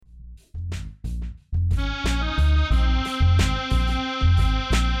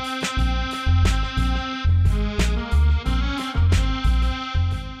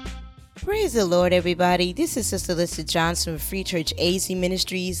Praise the Lord, everybody. This is Sister Lisa Johnson of Free Church AZ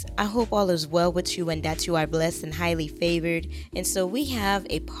Ministries. I hope all is well with you and that you are blessed and highly favored. And so we have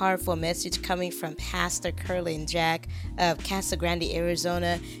a powerful message coming from Pastor Curlin Jack of Casa Grande,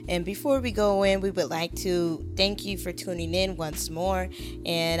 Arizona. And before we go in, we would like to thank you for tuning in once more.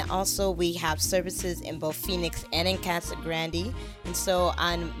 And also we have services in both Phoenix and in Casa Grande. And so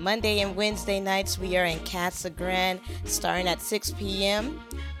on Monday and Wednesday nights, we are in Casa Grande starting at 6 p.m.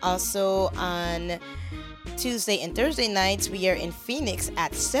 Also on Tuesday and Thursday nights, we are in Phoenix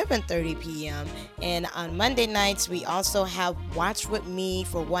at 7:30 p.m. And on Monday nights, we also have Watch With Me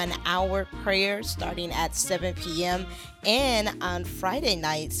for 1 hour prayer starting at 7 p.m. And on Friday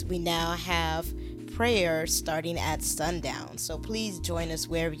nights, we now have prayer starting at sundown. So please join us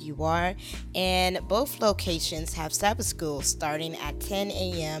wherever you are. And both locations have Sabbath school starting at 10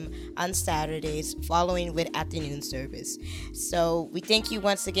 a.m. on Saturdays, following with afternoon service. So we thank you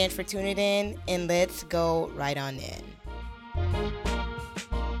once again for tuning in, and let's go right on in.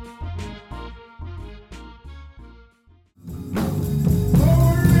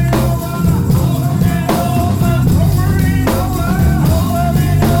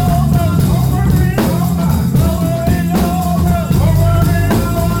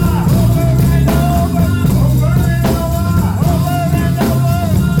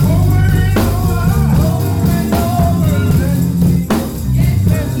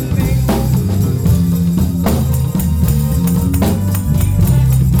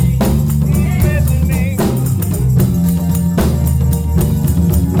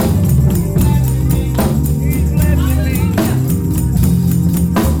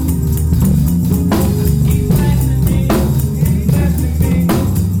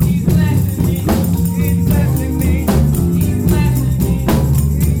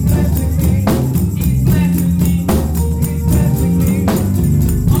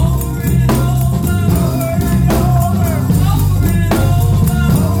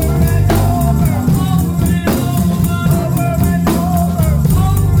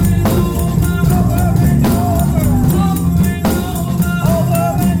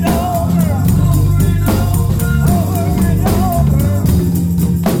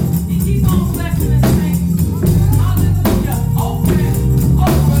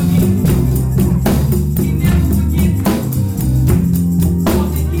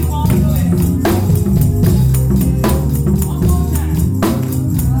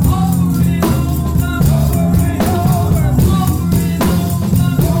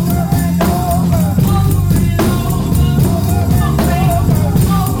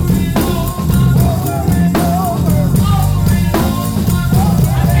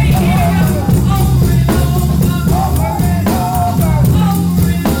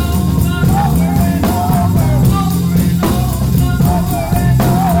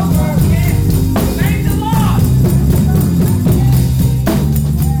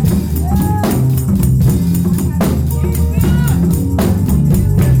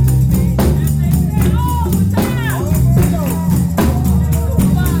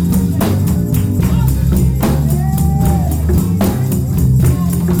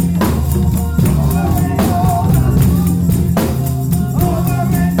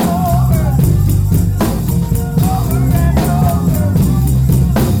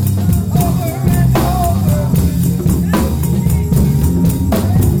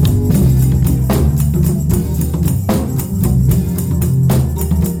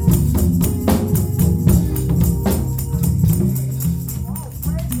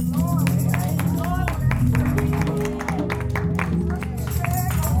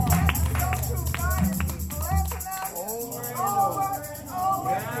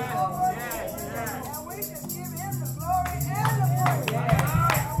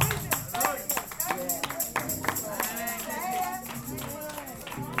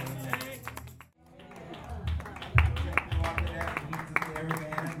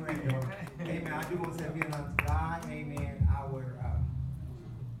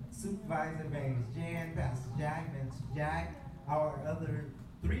 Supervisor Evangelist Jan, Pastor Jack, Minister Jack, our other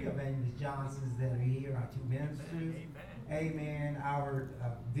three Evangelist Johnsons that are here, our two ministers. Amen. Our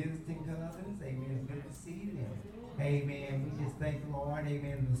visiting cousins. Amen. It's good to see them. Amen. We just thank the Lord.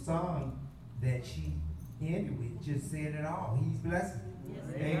 Amen. The song that she ended with just said it all. He's blessed.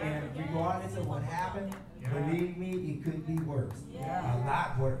 Amen. Regardless of what happened, believe me, it could be worse. A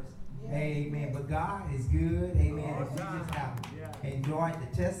lot worse. Amen. But God is good. Amen. If we just have enjoyed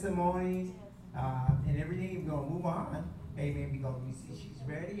the testimonies and everything, we're going to move on. Amen. Because we see she's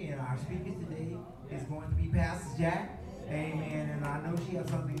ready. And our speaker today is going to be Pastor Jack. Amen. And I know she has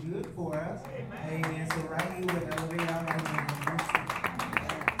something good for us. Amen. So right here with the elevate out right now.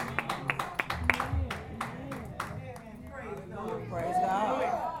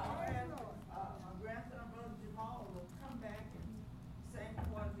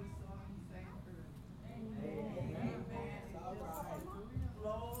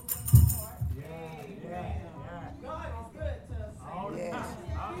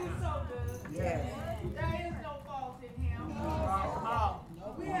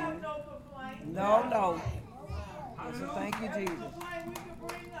 Jesus. We can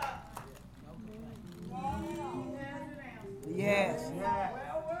bring up. Yes.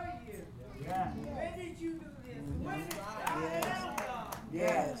 Where were you? When did you do this? When did God?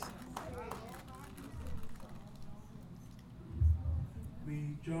 Yes. We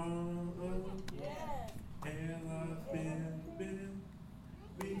draw and I've been.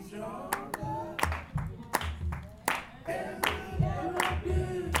 We draw and I've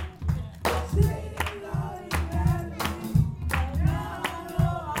been.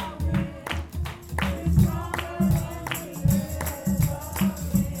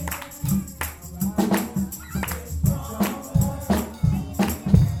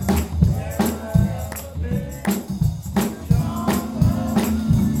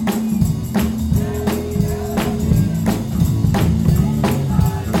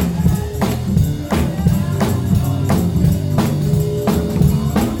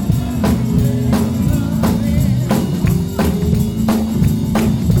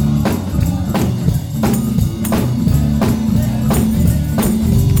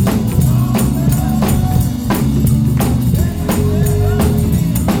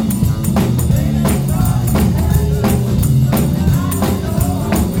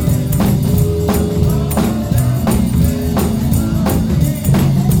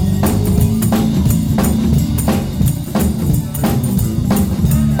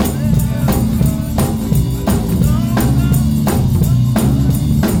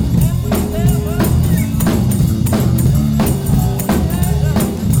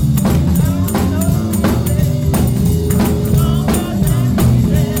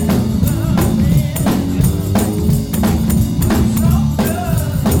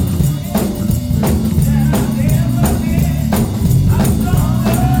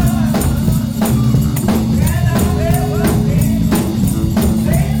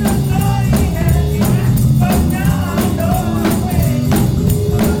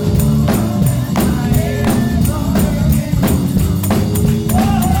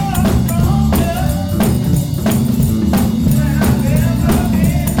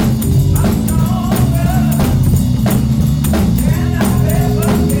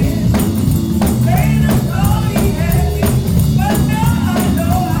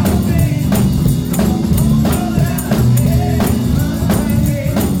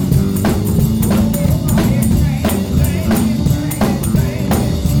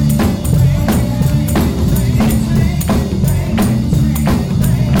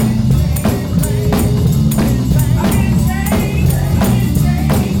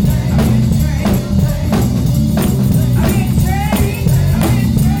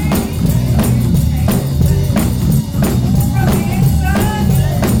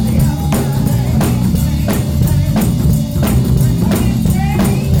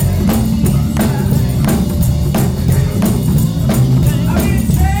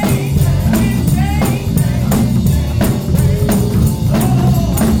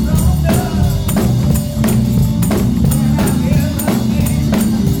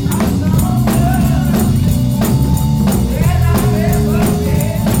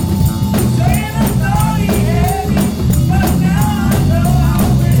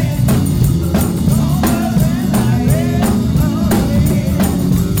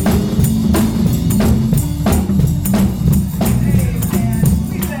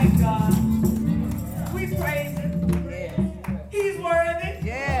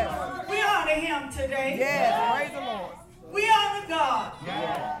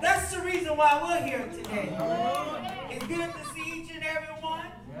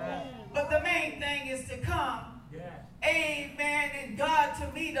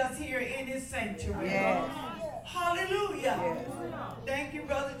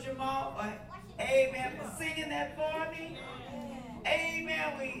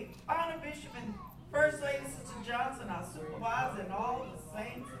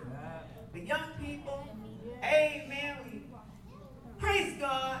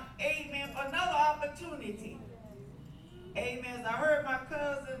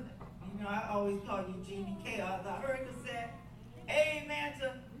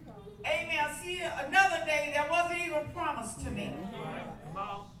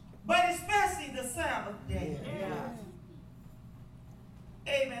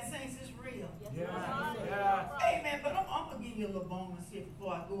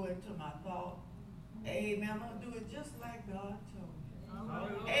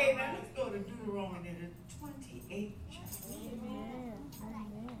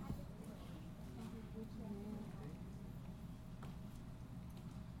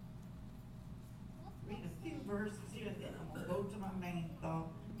 Verses here, and then I'm gonna go to my main thought.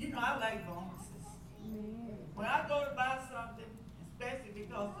 You know, I like bonuses. When I go to buy something,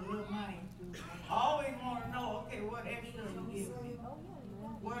 costs a little money. I always want to know, okay, what extra you give me?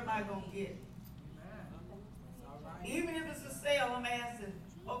 What am I going to get? Even if it's a sale, I'm asking,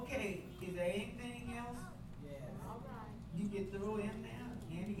 okay, is there anything else you can throw in there?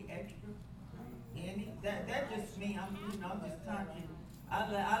 Any extra? Any? That just me. I'm just touching.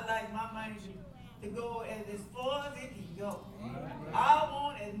 I like my money to go as far as it can go. I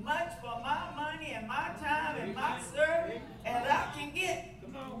want as much for my money and my time and my service as I can get.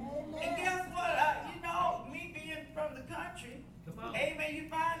 And guess what? Me being from the country, amen, you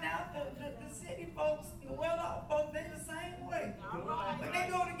find out the city folks, the well-off folks, they're the same way. When they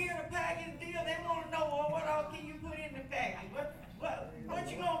go to get a package deal, they want to know, well, what all can you put in the package? What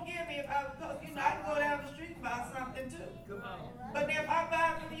you gonna give me because I can go down the street and buy something too. But if I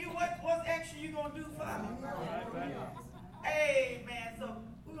buy from you, what's extra you gonna do for me? Amen. So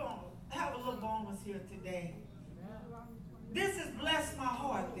we're gonna have a little bonus here today. This has blessed my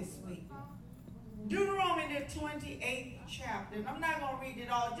heart this week. Deuteronomy the 28th chapter. And I'm not gonna read it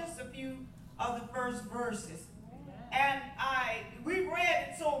all, just a few of the first verses. And we read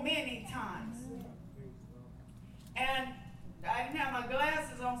it so many times. And I didn't have my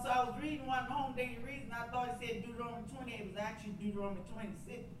glasses on, so I was reading one home daily reason. I thought it said Deuteronomy 28. It was actually Deuteronomy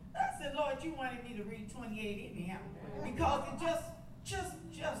 26. I said, Lord, you wanted me to read 28 anyhow. Because it just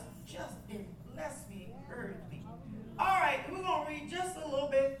blessed me, encouraged me. All right, we're going to read just a little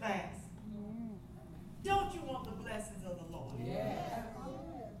bit fast. Don't you want the blessings of the Lord? Yeah.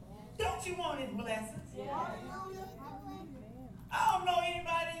 Don't you want his blessings? Yeah. I don't know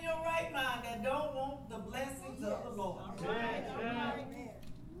anybody in your right mind that don't want the blessings of the Lord.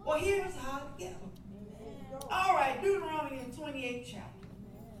 Well, here's how to get them. All right, Deuteronomy the 28th chapter.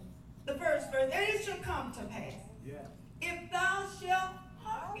 The first verse. And it shall come to pass. Yeah. If thou shalt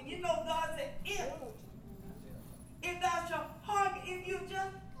hearken. God said if. If thou shalt hearken, if you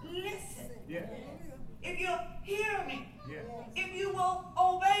just listen. Yeah. If you hear me. Yeah. If you will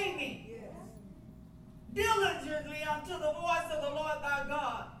obey me. Diligently unto the voice of the Lord thy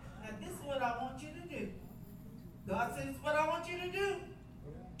God. Now this is what I want you to do. God says what I want you to do.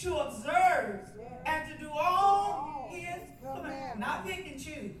 To observe and to do all his commands. Not pick and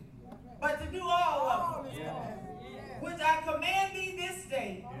choose. But to do all of them. Which I command thee this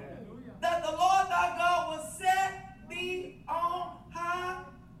day. That the Lord thy God will set thee on high.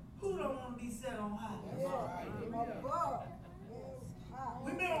 Who don't want to be set on high?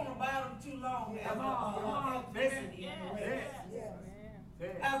 We've been on the bottom too long as ethnicity and race.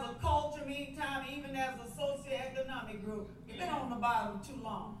 As a culture, meantime, even as a socioeconomic group, we've been on the bottom too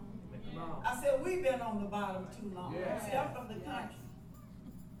long. I said we've been on the bottom too long. See, I'm from the country.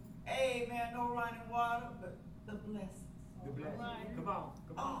 Amen. No running water, but the blessings. The blessings. Come on.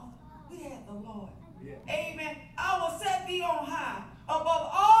 Oh, we had the Lord. Yeah. Amen. I will set thee on high above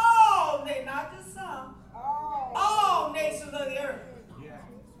all nations, not just some, all nations of the earth.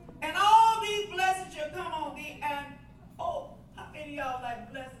 And all these blessings shall come on thee, and how many of y'all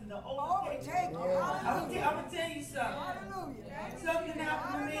like blessings to overtake? I'm going to tell you something. Something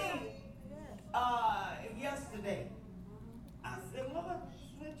happened to me yesterday. I said, Lord,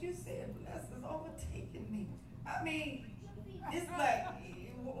 what you said, blessings overtaking me. I mean, it's like,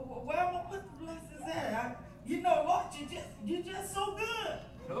 where am I going to put the blessings at? Lord, you're just so good.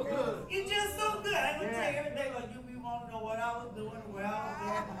 So good. You're just so good. I'm going to tell you every day, like, you want to know what I was doing, where I was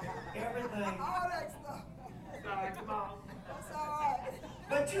at, everything. All that stuff. Come on. That's all right.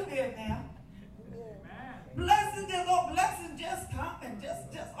 But you there now. Blessings just come and just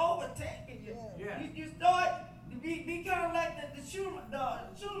overtaking you. Yeah. You start to be kind of like the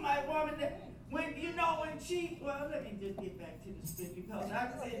Shulamite woman that when she, well, let me just get back to the scripture because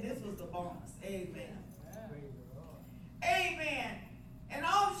I said this was the bonus. Amen. Amen. And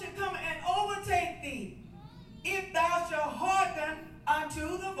all shall come and overtake thee if thou shalt hearken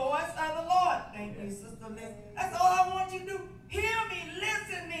unto the voice of the Lord. Thank you, Sister Liz. That's all I want you to do. Hear me,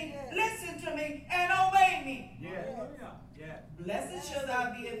 listen to me, and obey me. Yeah. Blessed shall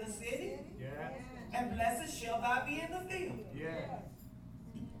thou be in the city, and blessed shall thou be in the field.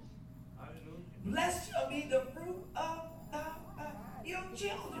 Blessed shall be the fruit of your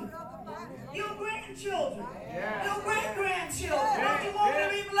children, your grandchildren, your great-grandchildren. Don't you want to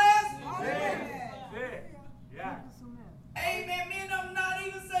be blessed? Amen. Me and them not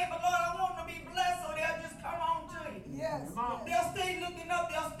even say, but Lord, I want to be blessed, so they'll just come on to you. Yes. They'll stay looking up,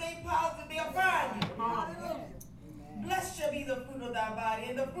 they'll stay positive, they'll find you. Blessed shall be the fruit of thy body,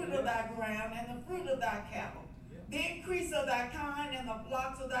 and the fruit of thy ground, and the fruit of thy cattle, the increase of thy kind, and the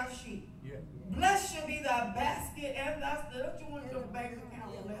flocks of thy sheep. Blessed shall be thy basket and thy store. Don't you want your bank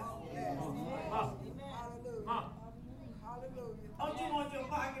account blessed? Hallelujah. Don't you want your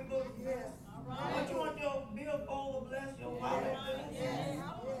pocketbook to bless? Yes. Don't you want your billfold to bless, your wallet to bless? Yes.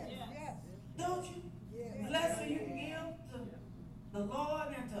 Yes. Don't you? Yes. Bless so you can give to the Lord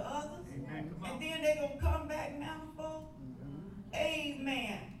and to others. And then they're going to come back manifold.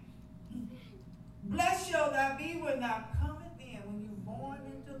 Amen. Blessed shall thou be when thou cometh in. When you're born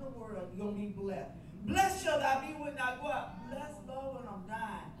into the world, you're going to be blessed. Blessed shall thou be when thou go out. Blessed, Lord, when I'm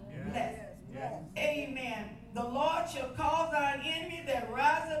dying. Blessed. Yes. Amen. The Lord shall cause thine enemy that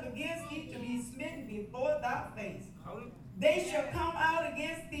rise up against thee to be smitten before thy face. They shall come out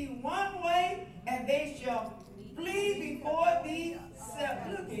against thee one way, and they shall flee before thee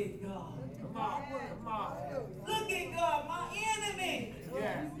seven. Look at God. Look at God, my enemy.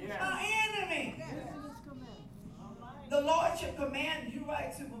 My enemy. The Lord shall command you,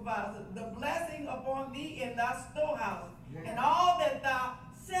 right, supervisor, the blessing upon thee in thy storehouse, and all that thou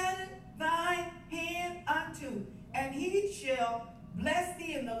settest thine hand unto, and he shall bless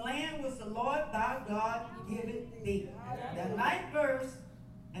thee in the land which the Lord thy God giveth thee. The 9th verse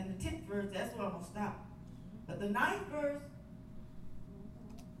and the 10th verse, that's where I'm going to stop. But the 9th verse,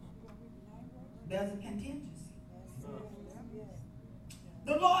 there's a contingency.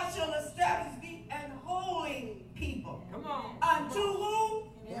 The Lord shall establish thee an holy people. Come on. Unto who?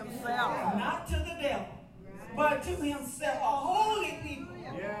 Himself. Not to the devil, but to himself, a holy people.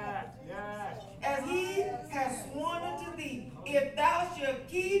 Yes, yes. As he has sworn unto thee, if thou shalt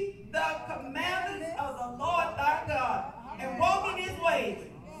keep the commandments of the Lord thy God, and walk in his ways.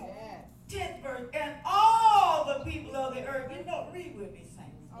 10th verse, and all the people of the earth, you know, read with me,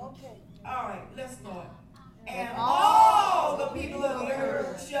 saints. Okay. All right, let's start. And all the people of the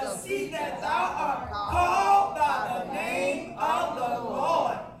earth shall see that thou art called by the name of the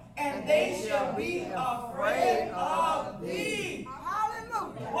Lord, and they shall be afraid of thee.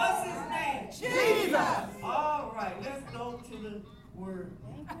 Hallelujah. What's his name? Jesus. All right, let's go to the word.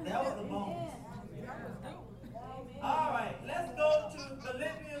 That was the bonus. All right, let's go to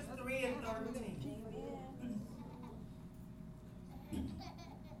Philippians 3 and 13.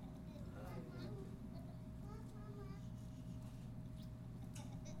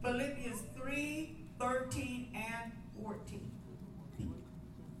 Philippians 3, 13 and 14.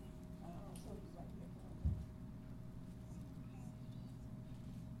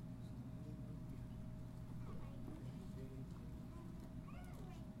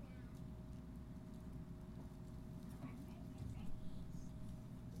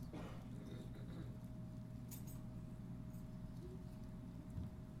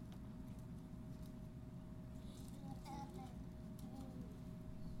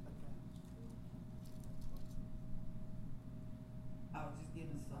 I was just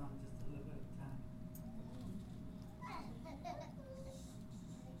giving some just a little bit of time.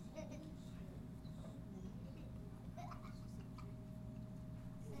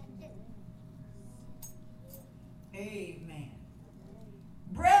 Amen.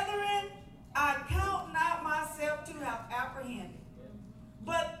 Brethren, I count not myself to have apprehended,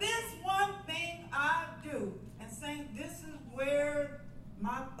 but this one thing I do. And saying, this is where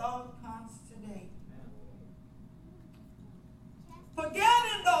my thought comes today.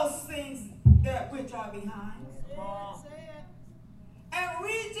 Forgetting those things that which are behind, and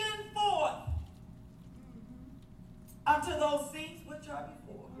reaching forth unto those things which are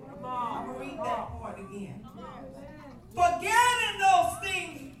before. I'm going to read that part again. Forgetting those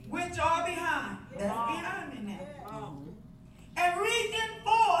things which are behind. That's behind me now. And reaching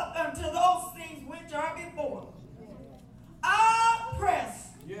forth unto those things which are before. I press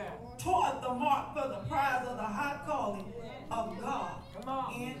toward the mark for the prize of the high calling of God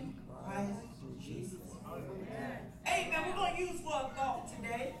in Christ Jesus. Amen. We're going to use for a thought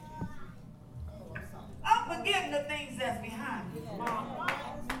today. I'm forgetting the things that's behind me.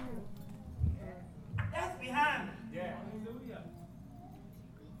 That's behind me.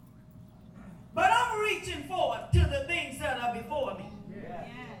 But I'm reaching forward to the things that are before me.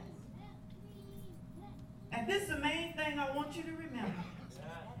 And this is the main thing I want you to remember.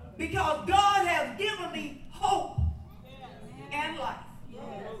 Because God has given me hope and life.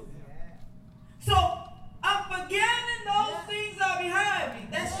 So I'm forgetting those things are behind me.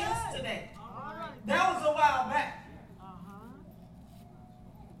 That's yesterday. That was a while back.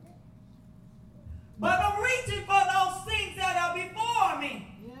 But I'm reaching for those things that are before me.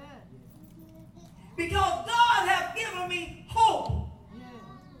 Because God has given me hope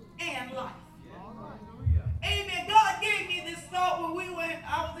and life. Amen. God gave me this thought when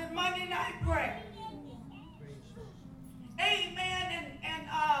I was in Monday night prayer.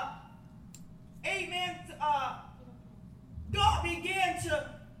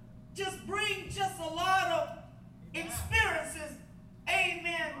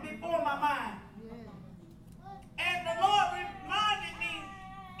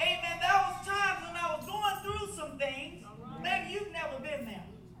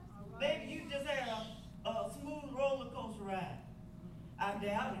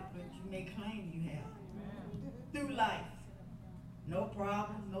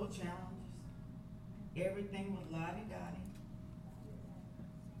 challenges. Everything was lottie-dottie.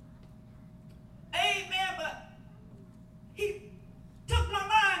 Amen, but he took my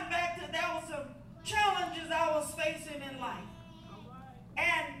mind back to there was some challenges I was facing in life.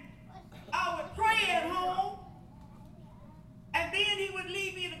 And I would pray at home, and then he would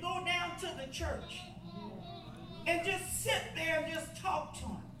lead me to go down to the church and just sit there and just talk to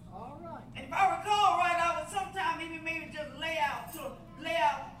him. And if I recall right, I would sometimes even maybe just lay out, say,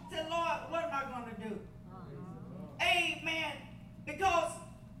 Lord, what am I going to do? Amen. Because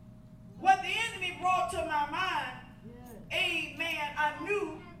what the enemy brought to my mind, amen, I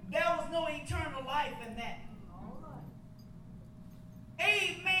knew there was no eternal life in that.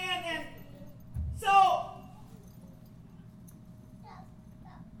 Amen. And so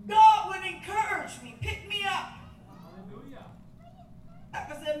God would encourage me, pick me up. Like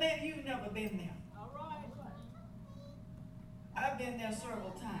I said, maybe you've never been there. I've been there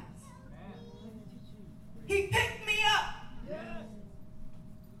several times. He picked me up.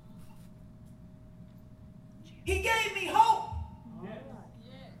 He gave me hope.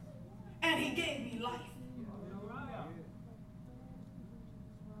 And he gave me life.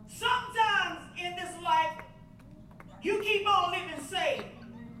 Sometimes in this life, you keep on living saved.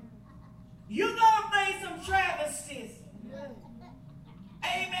 You're going to face some travesties.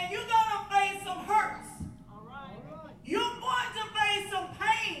 Amen. You're going to face some hurts. You're going to face some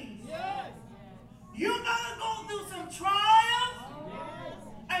pains. You're going to go through some trials.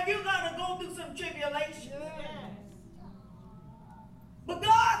 And you're going to go through some tribulations. But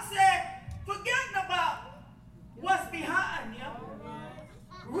God said, forgetting about what's behind you,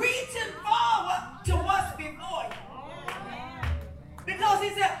 reaching forward to what's before you. Because he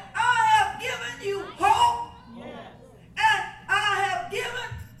said, I have given you hope, and I have given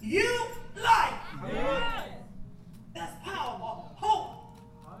you life. That's powerful. Hope.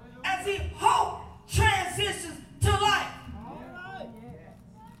 And see, hope transitions to life.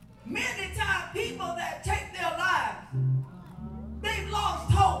 Many times people that take their lives, they've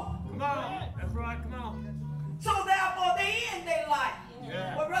lost hope. Come on. That's right. Come on. So therefore they end their life.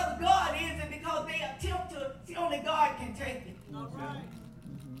 But rather God ends it because they attempt to, see, only God can take it.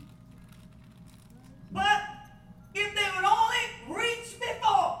 But if they would only reach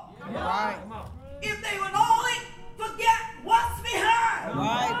before, Come on. if they would only forget what's behind,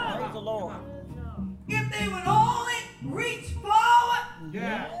 Right, praise the Lord. if they would only reach forward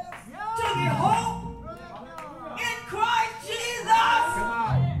Yeah. to the hope in Christ Jesus, Come on.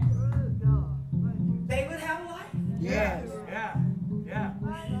 they would have life. Yes. Yeah. Yeah.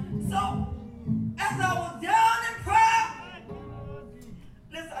 So, as I was down in prayer,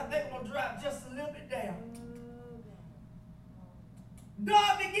 listen, I think I'm going to drop just a little bit down.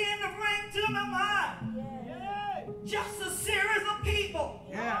 God began to bring to my mind just a series of people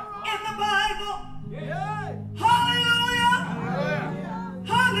Yeah. in the Bible. Yeah. Hallelujah!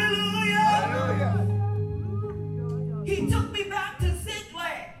 Hallelujah. Hallelujah! He took me back to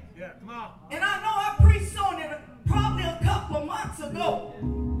Ziklag. Yeah. Come on. And I know I preached on it probably a couple of months ago.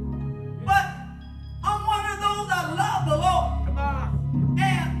 But I'm one of those that love the Lord. Come on.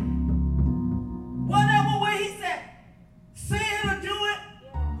 And whatever way he said, say it or do it,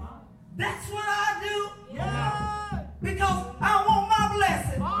 that's what I do. Yeah. Because I want my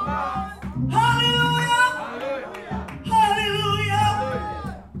blessing. Come on. Hallelujah! Hallelujah.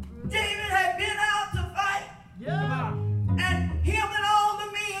 Hallelujah! David had been out to fight, Come on. and him and all the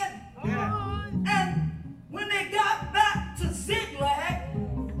men. Yeah. And when they got back to Ziklag,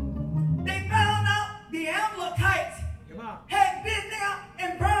 they found out the Amalekites Come on. had been there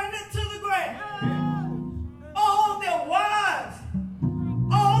and burned it to the ground. All their wives,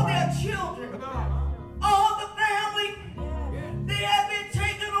 all their children, Come on. all the family, they had been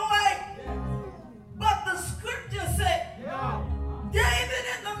taken away. But the scripture said, Yeah. David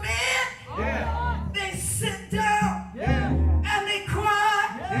and the men, Yeah. they sit down Yeah. and they cried.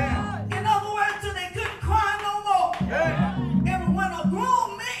 Yeah. In other words, till they couldn't cry no more. Yeah. And when a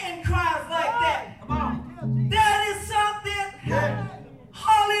grown man cries like that, Come on. that is something. Yeah.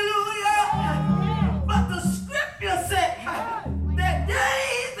 Hallelujah. But the scripture said that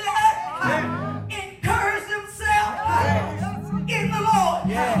David encouraged himself in the Lord.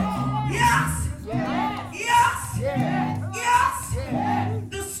 Yes. Yes. Yes.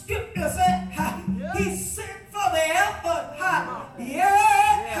 The scripture said he sent for the effort.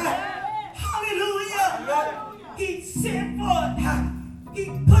 Yeah. Hallelujah. He sent for it. He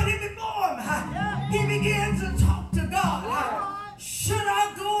put it before him. He began to talk to God. Should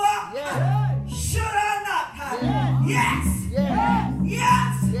I go out? Should I not? Yes. Yes.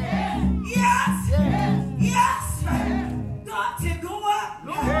 Yes. Yes. God said go out.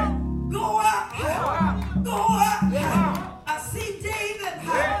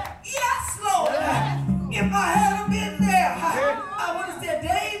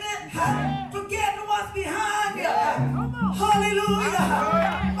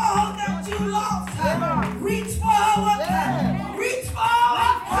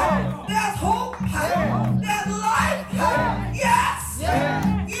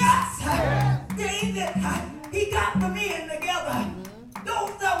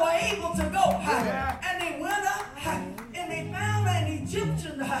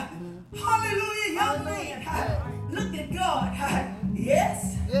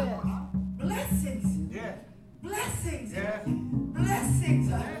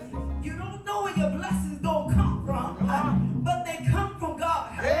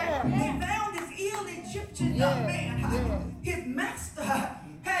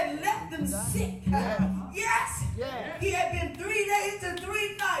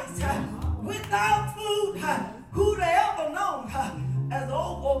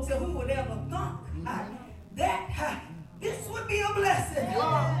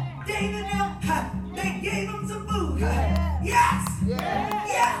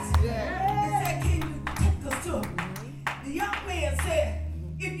 Yes. He said, can you take us to him? The young man said,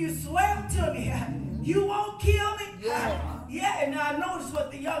 if you swear to me, you won't kill me. Yeah, and I noticed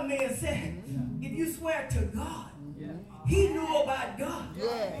what the young man said. If you swear to God, he knew about God.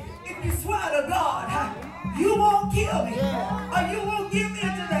 If you swear to God, you won't kill me, or you won't give me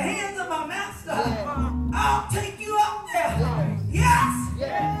into the hands of my master. I'll take you up there. Yes.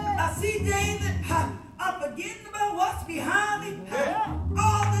 I see David. I'm forgetting about what's behind me.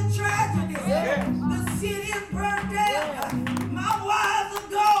 All the tragedies. The city is burned down. My wives are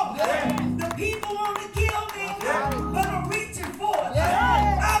gone. The people want to kill me, but I'm reaching for it.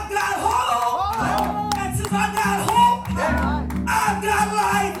 I've got hope. And since I got hope, I've got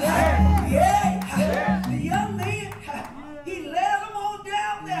life. Yeah. The young man, he led them on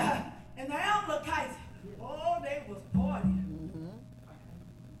down there. And the Amalekites, oh, they was partying.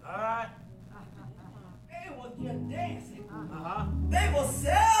 All right. They was just dancing. They was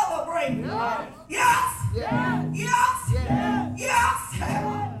celebrating. Yes.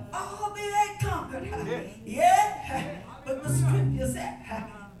 Oh, they ain't conquered. Yeah. But the scripture said,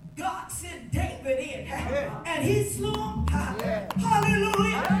 God sent David in, and he slew him.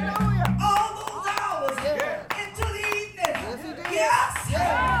 Hallelujah. All those hours into the evening. Yes.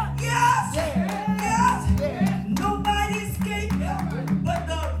 Nobody escaped but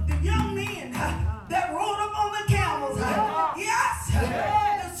the young men that rode up on the camels. Yes.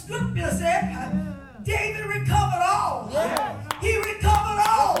 The scripture said David recovered all. He recovered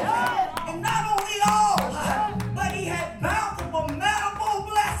all. And not only all, but he had bountiful, manifold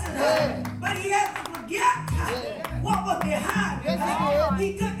blessings. But he had to forget what was behind him.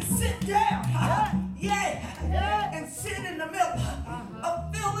 He couldn't sit down. And sit in the middle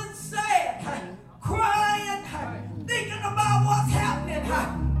of feeling sad, crying, thinking about what's happening.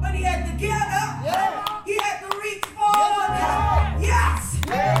 But he had to get up. He had to reach forward. Yes.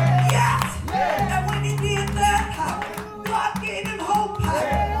 And when he did that, God gave him hope.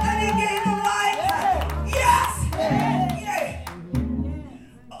 And he gave him life. Yes.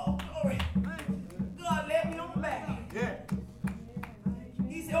 Oh, glory. God led me on back.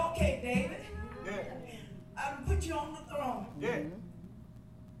 He said, okay, David. I'll put you on the throne.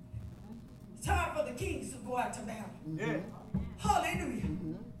 It's time for the kings to go out to battle. Hallelujah.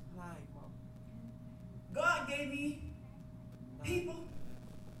 God gave me people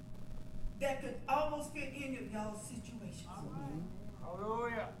that could almost fit any of y'all's situations.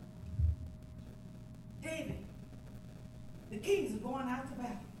 Hallelujah. David, the kings are going out to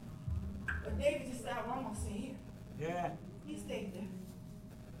battle. But David just said, well, I'm going to stay here. He stayed there.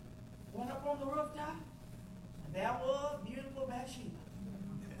 Went up on the rooftop, and there was beautiful Bathsheba.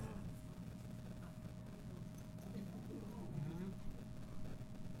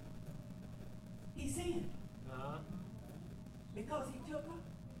 He sinned. Because he took her,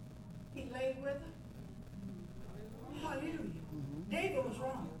 he laid with her. Hallelujah. David was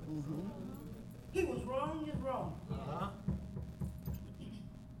wrong. He was wrong and wrong.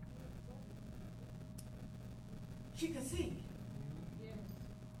 She conceived.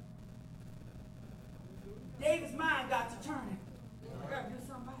 David's mind got to turning. I got to do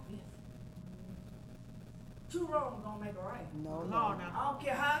something about this. Two wrongs don't make a right. No. I don't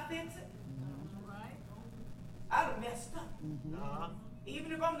care how I fix it. I'd have messed up.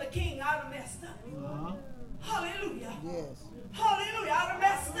 Even if I'm the king, I'd have messed up. Hallelujah. Hallelujah. I'd have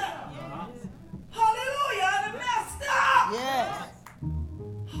messed up. Hallelujah. I'd have messed up.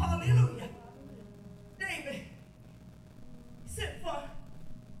 Hallelujah. David sent for,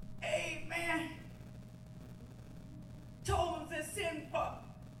 amen. Told him to send for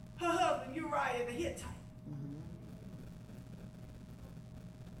her husband Uriah the Hittite.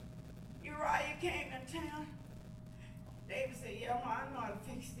 Uriah came in town. David said, yeah, I know how to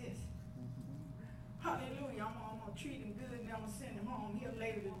fix this. Hallelujah. I'm going to treat him good, and I'm going to send him home. He'll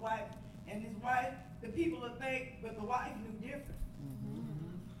lay with his wife. And his wife, the people will think, but the wife knew different.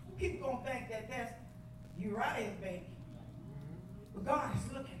 People going to think that that's Uriah's baby. But God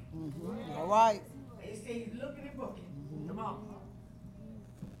is looking. All right. They say he's looking and booking. Come on.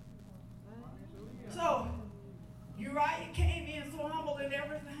 So, Uriah came in so humble and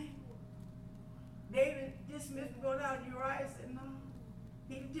everything. David dismissed to go down. Uriah said, no.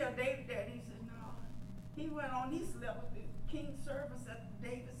 He didn't tell David that. He said, no. He went on, he slept with the king's servants at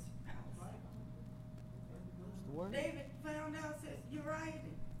David's house. David found out, says, Uriah,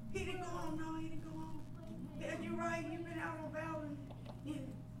 he didn't go home. No, he didn't go home. And Uriah, you've been out on battle. Okay,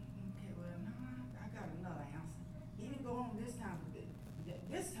 well, no, I got another answer. He didn't go home this time.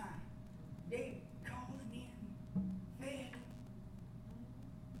 This time, David called him in, fed him,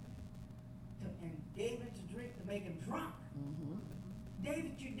 and gave him to drink to make him drunk.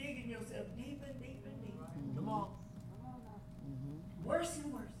 David, you're digging yourself deeper and deeper and deeper. Come on. Worse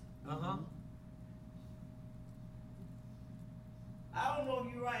and worse. Uh-huh. I don't know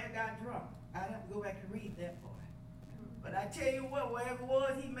if Uriah got drunk. I'd have to go back and read that part. But I tell you what, wherever it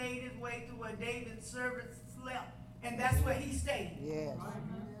was, he made his way to where David's servants slept. And that's where he stayed. Yes.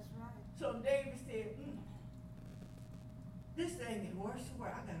 So David said, this thing is worse and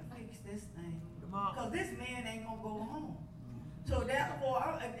worse. I got to fix this thing. Come on. Because this man ain't going to go home. So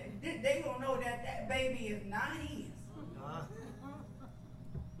therefore, they going to know that that baby is not his. Uh-huh.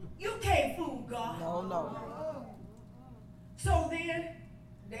 You can't fool God. No, no. So then,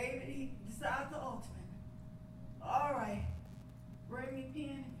 David, he decided the ultimate. All right, bring me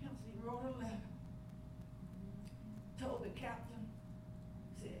pen and pencil. He wrote a letter. Told the captain,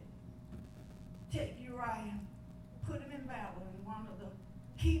 said, take Uriah, put him in battle in one of the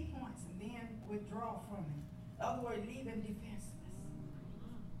key points, and then withdraw from him. In other words, leave him defenseless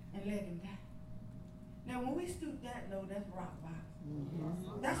and let him die. Now, when we stoop that low, that's rock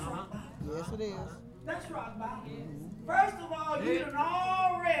bottom. That's rock bottom. Yes, it is. That's rock bottom. First of all, you done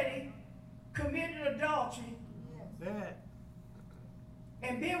already committed adultery That.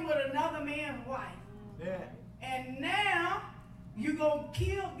 and been with another man's wife. That. And now you gonna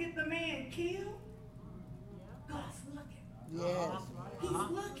get the man killed? God's looking. Yes. He's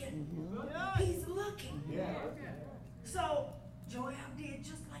looking. He's looking. Yeah. So Joab did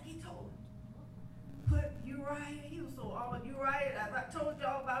just like he told him. Put Uriah, he was so all Uriah, as I told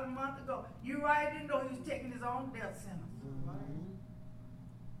y'all about a month ago, Uriah didn't know he was taking his own death sentence.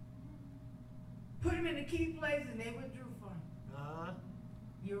 Put him in a key place and they withdrew from him. Uh-huh.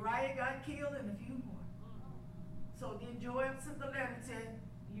 Uriah got killed and a few more. So then Joab sent the letter and said,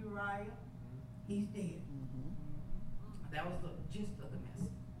 Uriah, he's dead. That was the gist of the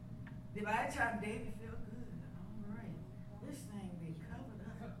message. Then by that time David felt good. All right, this thing been covered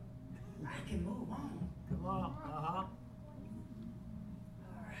up. I can move on. Come on. Uh-huh.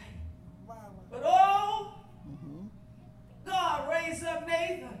 All right. But oh, God raised up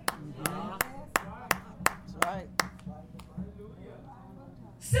Nathan. Uh-huh. That's right.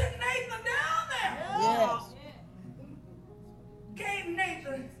 Sent Nathan down there. Yes. Gave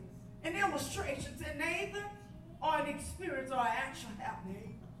Nathan an illustration. Said Nathan, or an experience or an action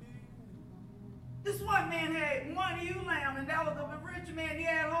happening. This one man had one ewe lamb, and that was a rich man. He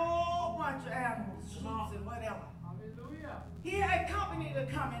had a whole bunch of animals, sheep and whatever. Hallelujah. He had company to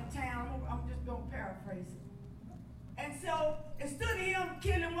come in town. I'm just going to paraphrase it. And so instead of him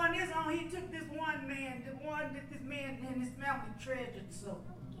killing one of his own, he took this one man, the one that this man and his family treasured so,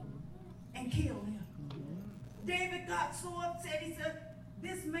 and killed him. David got so upset, he said,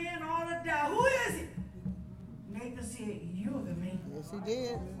 this man ought to die. Who is it? Nathan said, you're the man. Yes, he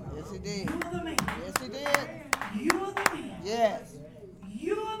did. Yes, he did. You're the man. Yes, he did. You're the man. Yes.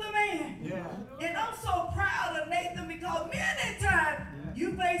 You're the man. Yeah. And I'm so proud of Nathan because many times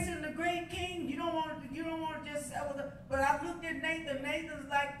you facing the great king, you don't want to just settle the. But I looked at Nathan. Nathan's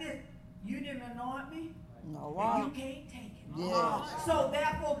like this. You didn't anoint me, No, and you right. can't take it. Yes. So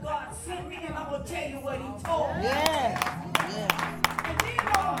therefore, God sent me, and I'm gonna tell you what He told me. Yes. Yes. And then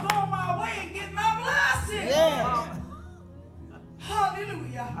I'm gonna go my way and get my blessing. Yes.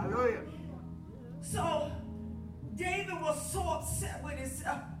 Hallelujah. Hallelujah. So David was so upset with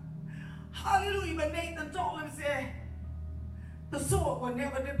himself. Hallelujah. But Nathan told him, said, the sword will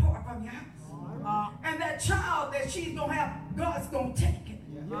never depart from your house. And that child that she's going to have, God's going to take it.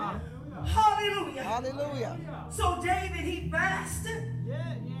 Hallelujah. Hallelujah. So David, he fasted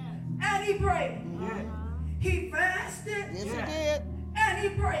and he prayed. Yeah. He fasted Yes, Yeah. he did. and he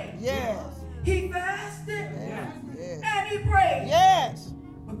prayed. Yes. He fasted Yes. Yes. and he prayed. Yes.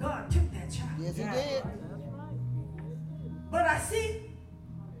 But God took that child. Yes, he Yeah. did. But I see,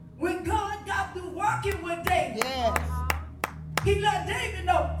 when God got through working with David, Yes. He let David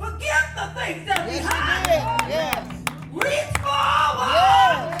know, forget the things that Yes, behind he you. did. Yes. Reach forward.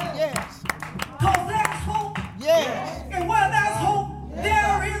 Yes. Yes. Because there's hope. Yes. And where there's hope,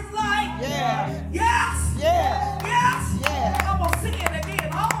 there is light. Yes. Yes. Yes. Yes. Yes. I'm going to say it again.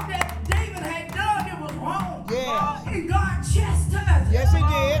 All that David had done, it was wrong. Yes. And God chastised him. Yes, he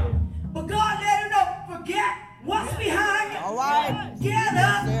did. But God let him know, forget what's behind you. All right. Get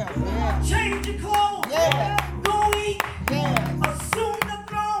up. Yes. Yes. Change your clothes. Yes. Go eat. Yes. Assume the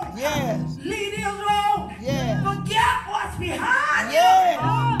throne. Yes. Lead Israel. Yes. Forget what's behind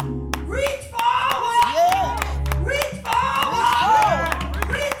Yes. you. Reach forward. Yes. Reach forward.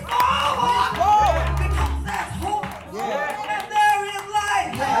 Reach forward. forward. Because there's hope. Yes. And there is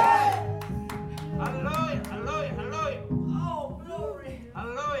life. Yes. Hallelujah. Hallelujah. Hallelujah. Oh, glory.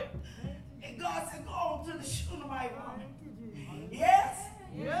 Hallelujah. And God said, go on to the Shunammite woman. Yes.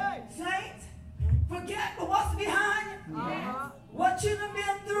 what you done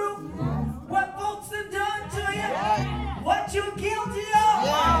been through, what folks have done to you, what you're guilty of.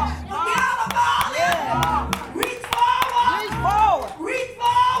 Forget about it. Reach forward. Reach forward. Reach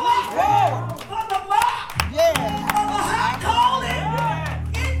forward. Reach forward. For the mark Yeah. of a high calling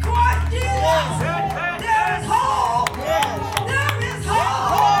in Christ Jesus. There is hope. Yes. There is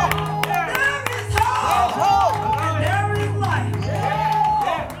hope. There is hope. Hope. And there is life.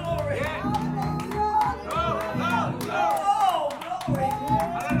 Yeah. Oh, glory. Oh,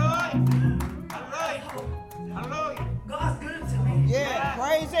 glory. God's good to me. Yeah.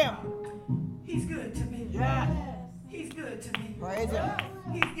 Praise him. He's good to me. He's good to me. Praise him.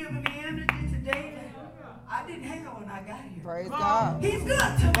 He's given me energy today that I didn't have when I got here. Praise God. He's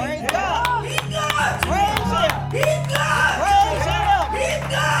good to me. Praise God. He's good to Praise me. him. He's good. Praise him. He's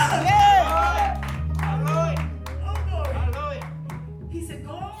good. Yeah. Oh, glory. He said,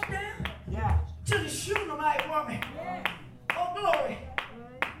 go on down to the Shunammite woman. Oh, glory.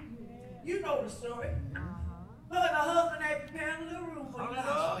 You know the story. Her and her husband had prepared a little room for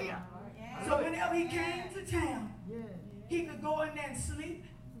Elijah. So whenever he came to town, he could go in there and sleep,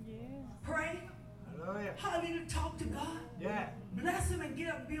 pray, hallelujah, talk to God, bless him and get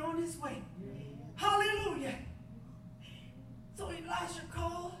up and be on his way. Hallelujah. So Elisha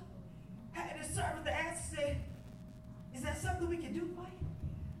called, had his servant to ask, said, is there something we can do for you?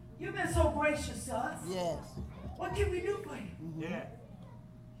 You've been so gracious to us. Yes. What can we do for you?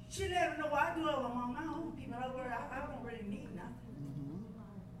 She let him know I do it among my own people. In other words, I don't really need nothing.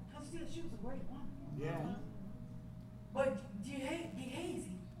 Because still, she was a great woman. But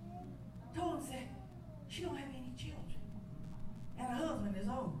Gehazi told him, said, she don't have any children. And her husband is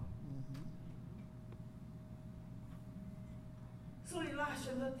old. So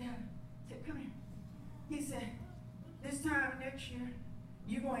Elisha looked at her, said, come here. He said, this time next year,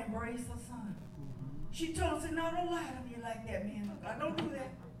 you're going to embrace her son. She told him, said, no, don't lie to me like that, man. I don't do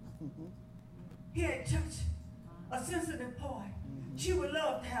that. He had touched a sensitive part. She would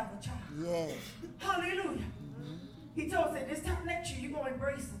love to have a child. Yes. Hallelujah. He told her, this time next year, you're going to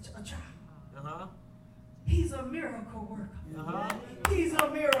embrace a child. He's a miracle worker. He's a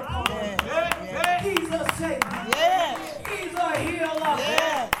miracle worker. Yes. He's a savior. Yes. He's a healer.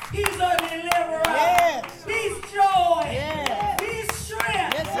 Yes. He's a deliverer. Yes. He's joy. Yes. He's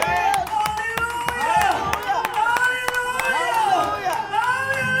strength. Yes, sir. Hallelujah. Hallelujah.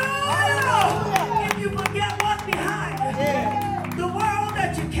 Hallelujah. If you forget what's behind you, Yes. the world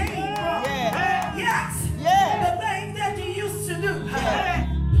that you came from, Yes. yes, Yes. the things that you used to do, Yes.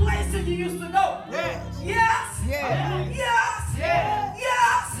 places you used to go, Yes. yes, Yes. yes, Yes. yes,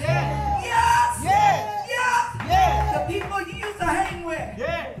 Yes. yes, Yes. yes, Yes. the people you used to hang with,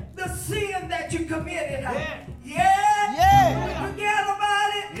 the sin that you committed, Yes. yeah, forget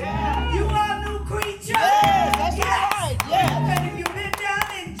about it, you are a new creature, Yes, that's all right. Yes. and if you've been down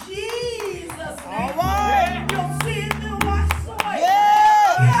in Jesus' name, All right. your sin will wash away,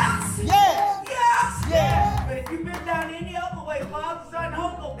 Yes. yes, Yes. yes, Yes. but if you've been down any other way, Father, Son,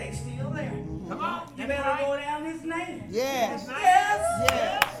 Holy Ghost, they still there. Come on. You better go down his name. Yes. Yes. Yes.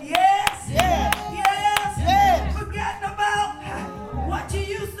 Yes. Yes. Yes. Yes. Forgetting about what you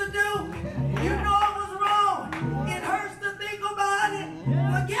used to do. You know it was wrong. It hurts to think about it.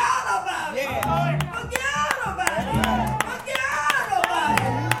 Forget about it. Yes. Forget about it. Forget about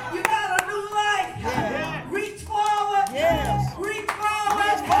it. You got a new life. Yes. Reach forward. Yes. Reach forward.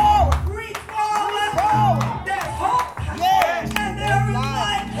 Reach forward. Reach forward. forward. There's hope. Yes. And there is Life.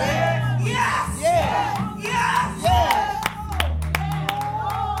 life. Yes. Yes. Yes. Yes. Yes.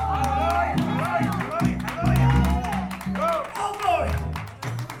 Oh, glory.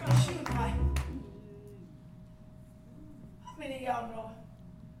 Shoot, Mike. How many of y'all know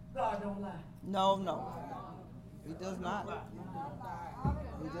God don't lie? No, no. He does not.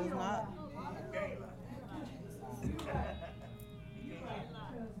 He does not.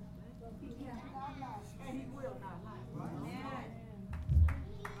 And he will not lie.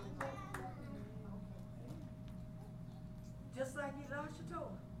 Just like Elisha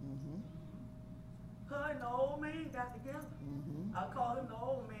told her. Her and the old man got together. I call him the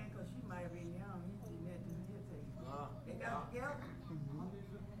old man because she might have been young. He's seen that to his age. They got together.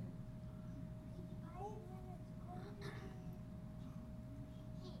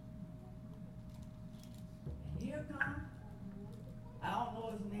 And here comes, I don't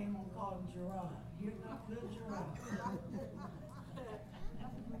know his name, I'm calling him Gerard. Here comes little Gerard.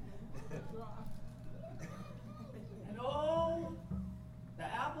 And oh, the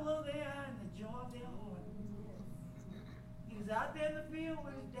apple of their eye and the joy of their heart. He was out there in the field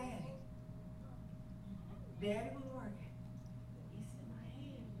with his daddy. Daddy was working.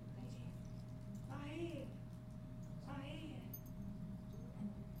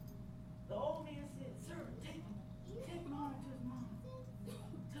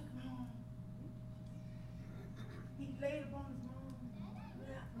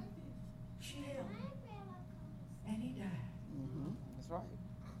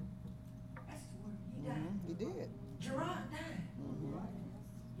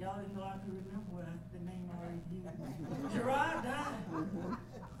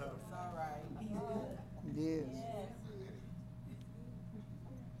 Yes.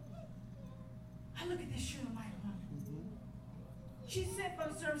 I look at this Shunammite woman. She said for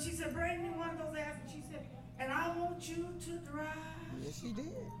the service, she said, bring me one of those apples. She said, and I want you to drive. Yes, she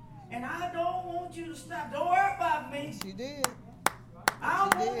did. And I don't want you to stop. Don't worry about me. She did. I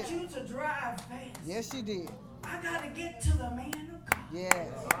She want did. you to drive fast. Yes, she did. I got to get to the man of God. Yes.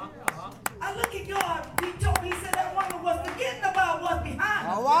 I look at God. He told me, he said that woman was forgetting about what's behind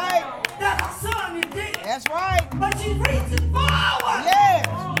her. All right. That her son is dead. That's right. But she's reaching forward Yes.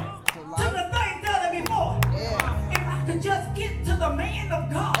 to the things that are before. Yeah. If I could just get to the man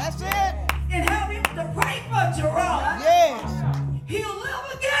of God That's it. and have him to pray for Gerard, Yes. he'll live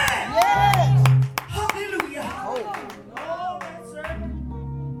again. Yes. Hallelujah. Oh. Oh, that servant.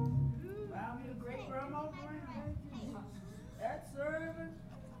 Found me a great grandma friend. That servant.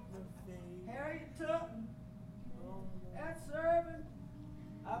 Harriet Tubman. That servant.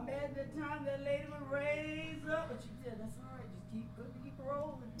 I met the time that lady would raise up, but she said, that's all right, just keep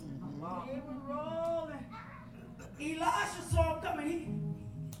rolling. Keep it rolling. Elisha saw him coming.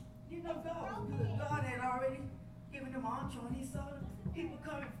 You know, God was good. God had already given him entree, and he saw the people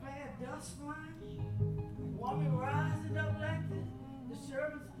coming fast, dust flying, woman rising up like this, the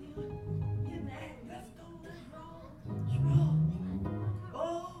servants still in that. Let's go, let's roll. Let's roll.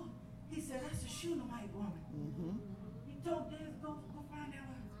 Oh, he said, that's a Shunammite woman. He told David, go find that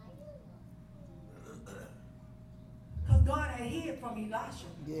one. Because God had hid from Elisha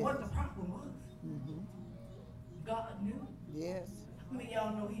what the problem was. God knew. Yes. I mean,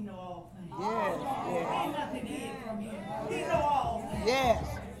 y'all know he know all things. Yes. Yes. Ain't nothing hid from him. He know all things. Yes.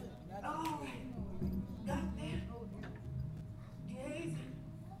 All right. Got there. Gehazi,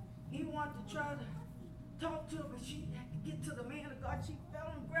 he wanted to try to talk to her, but she had to get to the man of God. She fell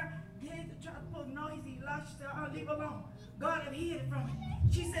on the ground. Gehazi tried to pull no, he's Elisha said, I'll leave her alone. God had hid it from her.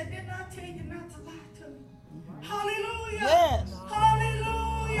 She said, didn't I tell you not to lie to me? Hallelujah. Yes.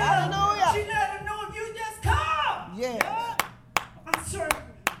 Hallelujah. Hallelujah. She let him know if you just come. Yes. I serve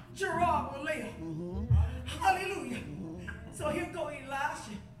Gerard will live. Hallelujah. So here go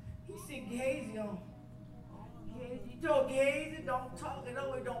Elisha. He said, Gehazi on. He told Gehazi, don't talk it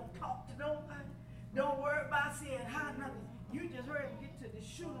over, don't talk to nobody. Don't worry about saying hi, nothing. You just heard him get to the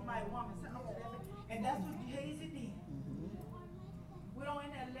Shunammite woman's house. And that's what Gehazi did. We don't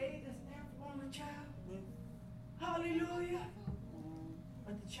in that lady that's there on the child. Hallelujah.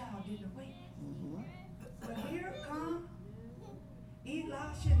 But the child didn't wait. But here come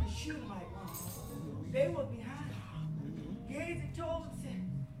Elisha and the Shunammite woman. They were behind him. Gehazi told him, said,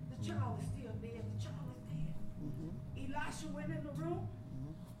 the child is still dead. The child is dead. Elisha went in the room,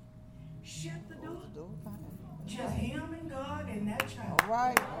 shut the door. Just him and God and that child. All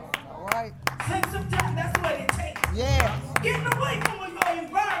right. All right. Take some time. That's what it takes. Yes. Getting away from your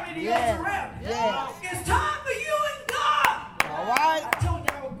environment and Yes. your surroundings. Yes. It's time for you and God. All right. I told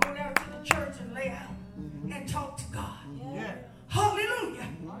you I would go down to the church and lay out and talk to God. Yeah. Hallelujah.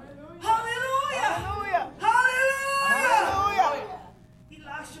 Hallelujah. Hallelujah. Hallelujah. Hallelujah.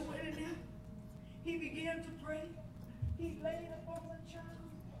 Elisha went in there. He began to pray. He laid upon the child.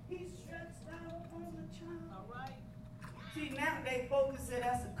 He stretched out upon the child. All right. See, nowadays folks say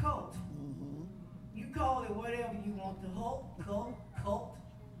that's a cult. You call it whatever you want, the cult,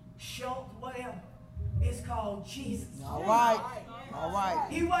 shult, whatever. It's called Jesus. All right. All right.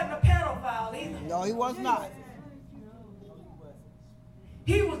 He wasn't a pedophile either. No, he was not.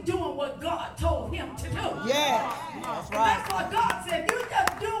 He was doing what God told him to do. Yes. That's And right. that's what God said. You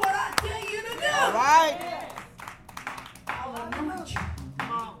just do what I tell you to do. All right. I'll anoint you.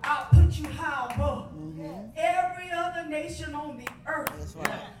 I'll put you high above every other nation on the earth. That's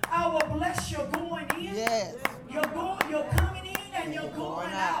right. I will bless your going in. Yes. You're coming in and you're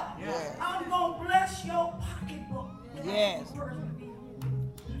going out. Yes. I'm going to bless your pocketbook. Yes.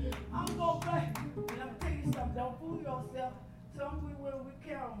 I'm going to bless. And I'm tell you something. Don't fool yourself. Some we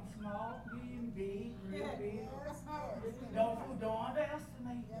count them small, medium, big, real big. Don't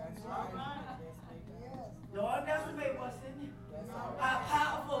underestimate. Don't underestimate what's in it. How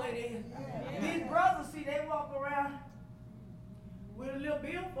powerful it is. These brothers, see, they walk around with a little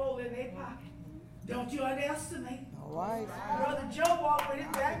billfold in their pocket. Don't you underestimate. All right. Brother Joe walked with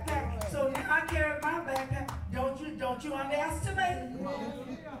his backpack, so now I carry my backpack. Don't you underestimate.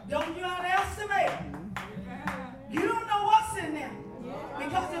 Don't you underestimate. You don't know what's in there.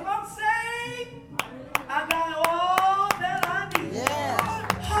 Because if I'm saved, I got all that I need. Yes.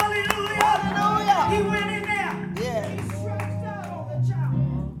 Hallelujah. Hallelujah. He went in there. Yes. He stretched out on the child.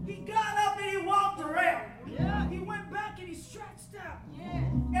 He got up and he walked around. He went back and he stretched out.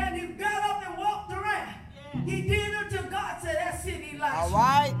 And he got up and walked around. He did until God said, that's it, Elisha. All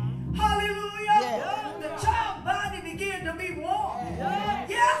right. Hallelujah. Yes. The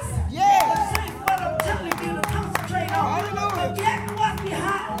Hallelujah. Forgetting what's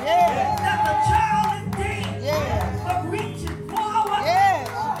behind. Yes. That the child is dead. Yes. But reaching forward. Yes.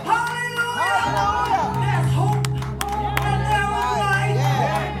 Hallelujah. Hallelujah. There's hope. And there's life.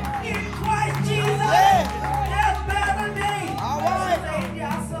 Yes. In Christ Jesus. Yes. There's better days. All right. Savior,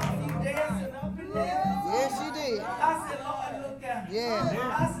 I saw you dancing up and down. Yes, she did. I said, Lord, look at her.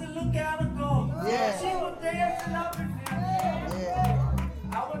 Yeah. I said, look at her go. Yeah. She was dancing up and down. Yeah.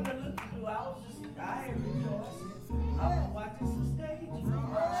 I wasn't looking through. I was just, I had rejoiced. I was watching some stage. She was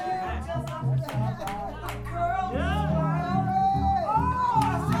just up and down. The girl was fine. Oh,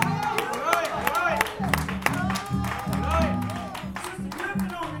 I said, Sister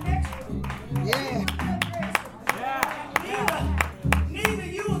Griffin on the next one. Yeah. Neither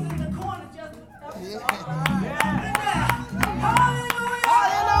you was in the corner just up and Yeah. down. Hallelujah.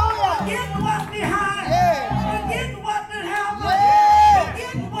 Hallelujah. Forgetting what's behind. Yeah. Forgetting what done happened. Yeah.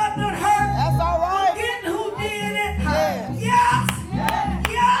 Forgetting what done hurt. That's all right. Forgetting who did it. Yeah. Yes.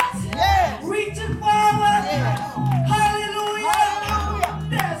 Yes. Yes. Reaching forward. Yeah. Hallelujah. Hallelujah.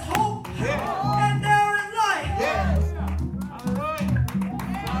 There's hope. And there is life. Yeah.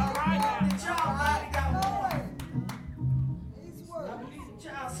 The child body got warm. The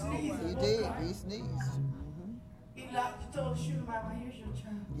child sneezed. He did. He sneezed. He locked, he told the shooter, "Mama, here's your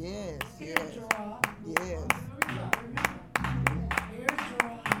child. Yes. Here's Yes. Gerard. Yes. Here's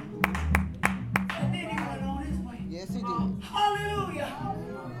Gerard." And then he went on his way. Yes, he did. Hallelujah.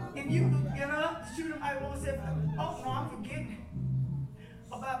 If you could get up, the shooter might want to say, "Oh, no, I'm forgetting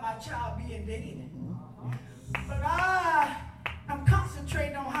about my child being dead. But I'm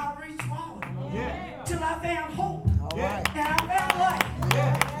concentrating on how to reach forward till I found hope. All right. And I found life.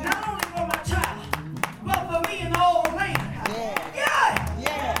 Not only for my child, but for me and the whole land. Yeah. Yeah.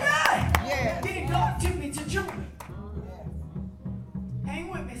 Yeah. Yeah. Then God took me to Jordan. Hang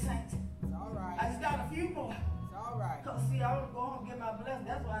with me, saints. It's all right. I just got a few more. It's all right. Cause see, I want to go home and get my blessing.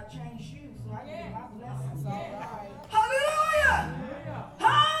 That's why I changed shoes so I can get my blessing. It's all right. Hallelujah!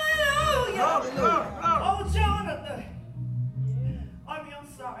 Hallelujah! Oh, Jonathan. I'm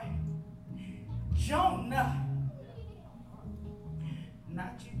sorry. Jonah.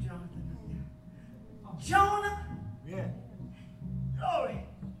 Not you, Jonathan. Jonah. Glory.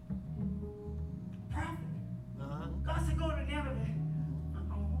 Prophet. God said, go to Nineveh. I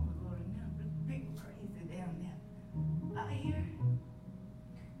don't want to go to Nineveh. People crazy down there. I hear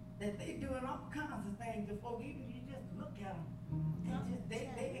that they doing all kinds of things before even you just look at them. They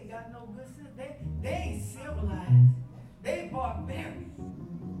ain't got no good sense. They ain't civilized. They barbaric.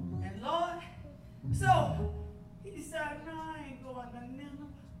 And Lord, so he decided, no, I ain't going to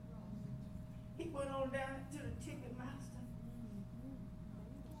Nineveh. He went on down to the ticket master.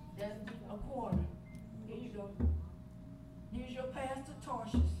 That's a quarter. Here you go. Here's your pass to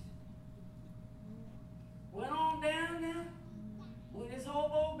Tarshish. Went on down there with his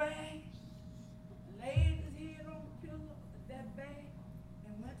hobo bag, laid his head on the pillow of that bag,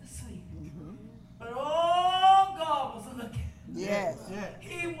 and went to sleep. But oh, God was looking. Yes.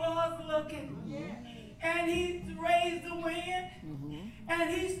 He was looking. And he raised the wind. And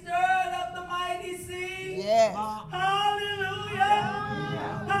he stirred up the mighty sea. Yes. Hallelujah.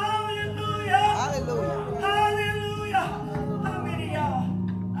 Hallelujah. Hallelujah. Hallelujah. How many of y'all?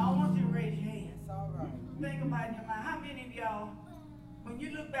 I want you to raise your hands. It's all right. Think about it in your mind. How many of y'all, when you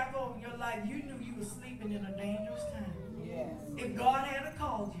look back over your life, you knew you were sleeping in a dangerous time? Yes. If God had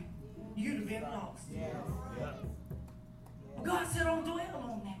called you, you'd have been lost. Yes. But God said, don't dwell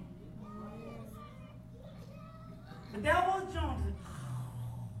on that. But that was Jonathan.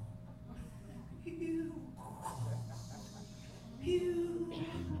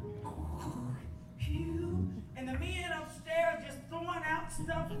 And the men upstairs just throwing out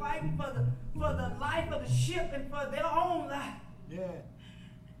stuff, fighting for the life of the ship and for their own life. They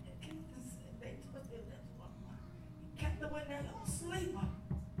twisted that one. Kept them in their little sleeper.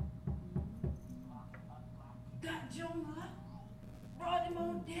 Got Jonah up, brought him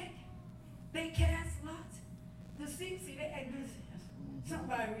on deck. They cast lots to see they had this.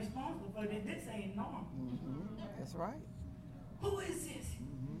 Somebody responsible for this. This ain't normal. That's right. Who is this?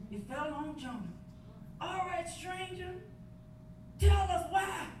 It fell on Jonah. All right, stranger, tell us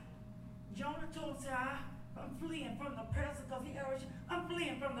why. Jonah told him, I'm fleeing from the presence, because he urged, I'm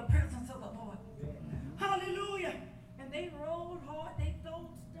fleeing from the presence of the Lord. Hallelujah. And they rolled hard, they threw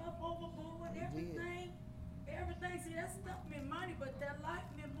stuff overboard, everything. See, that stuff meant money, but that life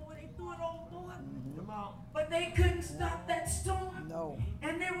meant more. They threw it overboard. Come on. But they couldn't stop that storm. No.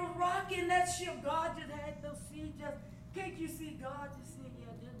 And they were rocking that ship. God just had the sea just, can't you see God just saying,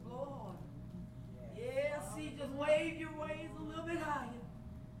 yeah, just blow hard. Yeah, see, just wave your waves a little bit higher.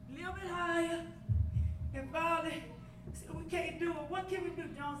 A little bit higher. And finally, see, can we do?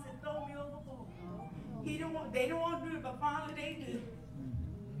 John said, throw me overboard. They don't want to do it, but finally they did.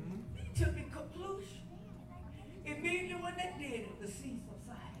 They took it kaplush. Immediately when they did it, the sea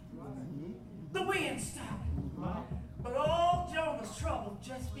subsided. The wind stopped. But all Jonah's trouble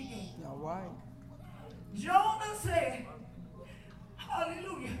just began. All right. Jonah said,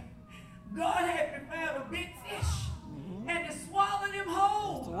 hallelujah, God had prepared a big fish and it swallowed him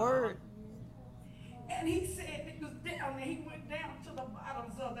whole. The word. And he said it was down there. He went down to the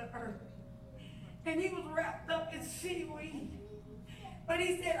bottoms of the earth. And he was wrapped up in seaweed. But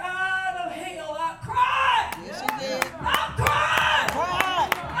he said, out of hell I cried. Yes, he did. I cried.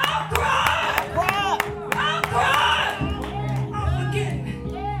 Cried. I cried. Cried. I cried. I'm forgetting.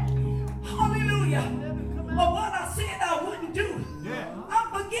 Hallelujah. But what I said I wouldn't do. I'm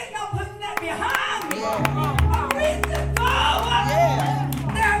forgetting. I'm putting that behind me. I'm reaching forward.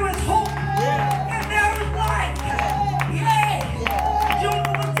 There is hope. And there is light.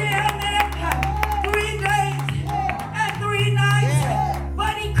 Jonah was down there 3 days and 3 nights.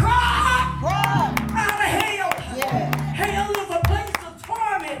 But he cried out of hell. Hell is a place of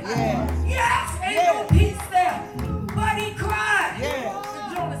torment. Yes, ain't no peace there. But he cried.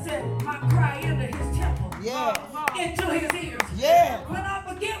 And Jonah said, my cry into his temple. Into his ears. When I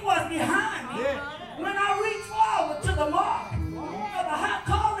forget what's behind me. When I reach forward to the mark of the high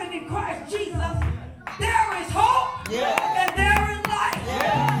calling in Christ Jesus, there is hope and there is life.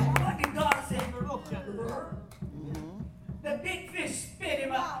 What did God say? The big fish spit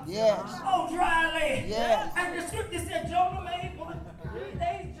him out. On dry land. And the scripture said Jonah made 3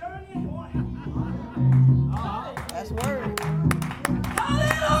 days journey and one. That's word.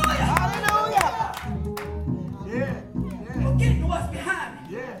 Hallelujah. Hallelujah. Forgetting what's behind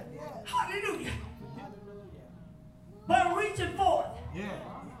me. Hallelujah. But reaching forth.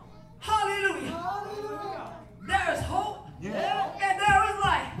 Hallelujah. There is hope and there is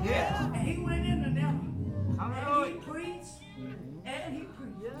life. And he went into them. And he preached. And he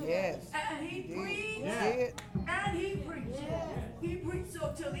preached. Yes. And he preached. Did. And he preached. He preached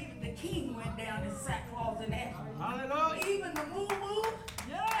so till even the king went down in sackcloth and ashes. Hallelujah. Even the moo-moo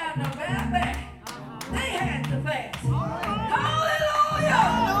and the bad, they had to fast. Hallelujah.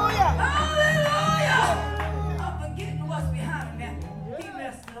 Hallelujah. I'm forgetting what's behind that. He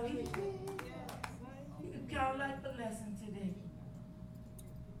messed up. You can kind of like the lesson today.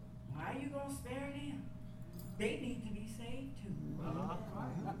 Why are you going to spare them? They need to be saved too.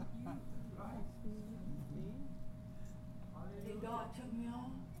 And God took me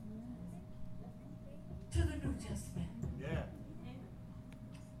on to the New Testament.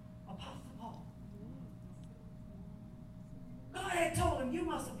 Apostle Paul. God had told him, you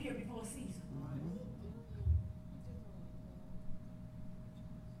must appear before Caesar.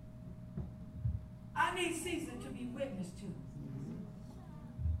 I need Caesar to be witness to.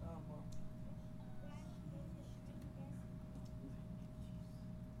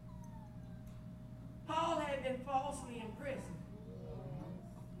 Paul had been falsely imprisoned.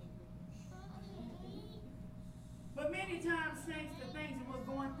 But many times, saints, the things that we're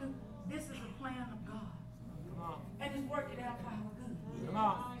going through, this is a plan of God. And it's working out for our good.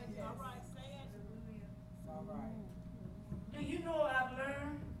 Do you know what I've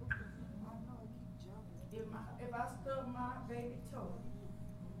learned? If I stub my baby toe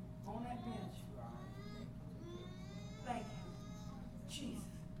on that bench, thank you, Jesus.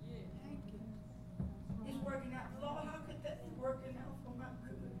 It's working out. Lord, how could that be working out for my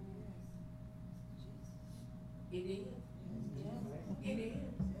good? It is. It is.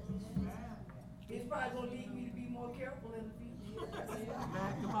 It's probably going to lead me to be more careful in the future.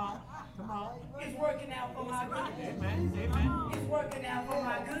 Come on. It's working out for my good. Amen. It's working out for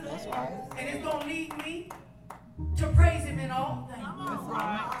my good. And it's going to lead me to praise him in all things.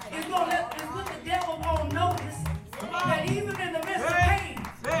 It's going to put the devil on notice that even in the midst of pain,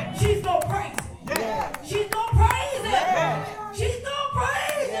 she's going to praise him. She's going to praise him. She's going to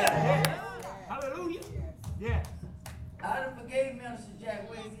praise him. Hallelujah. I done forgave Minister Jack.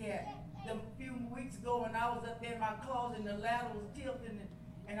 Where's he at? A few weeks ago when I was up there in my closet and the ladder was tilting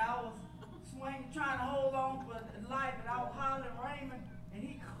and I was swinging, trying to hold on for life, and I was hollering Raymond, and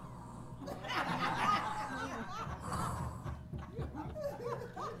he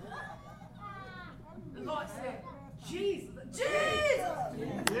the Lord said, Jesus.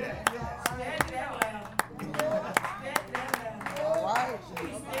 Stand there loud. All right.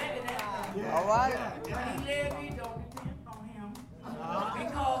 He's standing there loud. All right. He led me, don't depend on him.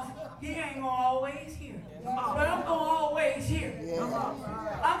 Because he ain't gonna always hear. But I'm gonna always hear.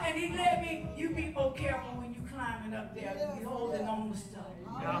 And he led me, you be more careful when you climbing up there. You holding on to stuff.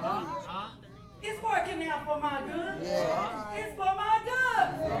 It's working out for my good. Yeah. It's for my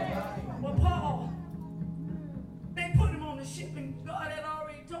good. Well, Paul, they put him on the ship, and God had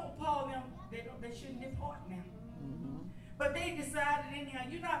already told Paul them they shouldn't depart now. But they decided anyhow,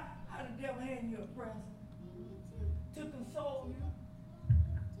 you know how the devil had you a present to console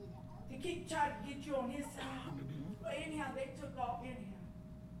you, to keep trying to get you on his side. But anyhow, they took off anyhow.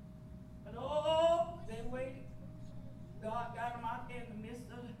 But they waited. God got them out there in the midst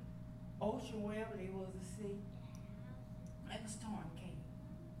of the ocean, wherever there was a sea. And the storm came.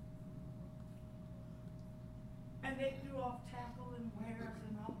 And they threw off tackle and wares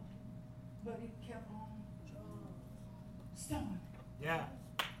and all. But it kept on storming. Yeah.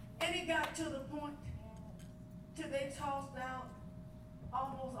 And it got to the point till they tossed out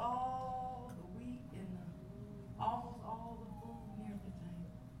almost all the wheat and almost all the food and everything.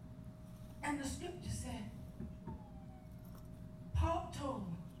 And the scripture said, Paul told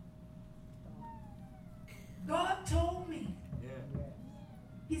me, God told me, Yeah.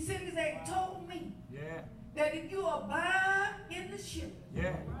 he simply said, told me Yeah. that if you abide in the ship,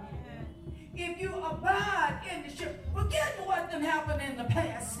 Yeah. if you abide in the ship, forget what done happened in the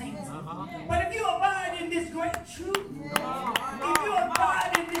past, saints. But if you abide in this great truth, if you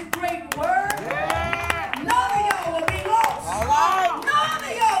abide in this great word, none of y'all will be lost. All right. None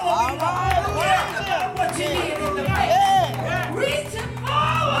of y'all will be All right. lost. Forget about what you did in the past. Yeah. Reaching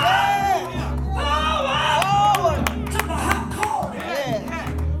forward, Yeah. forward Forward. to the high calling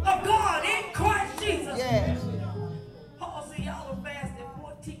Yeah. of God in Christ Jesus. Yes. Paul said, y'all have fasted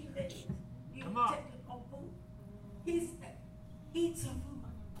 14 days. You Come on. taking no food. He said, eat some food.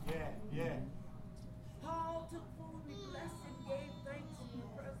 Yeah. Yeah. Paul took food, he blessed and gave thanks in the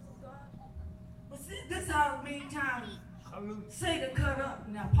presence of God. But see, this is how many times Hallelujah. Satan cut up.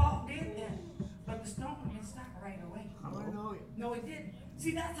 Now, Paul did that, but the storm didn't stop right away. Hallelujah. No, it didn't.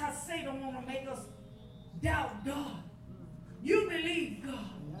 See, that's how Satan want to make us doubt God. You believe God.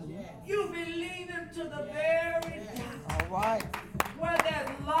 You believe him to the very top. All right. Where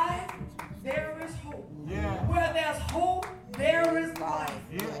there's life, there is hope. Yeah. Where there's hope, there is life.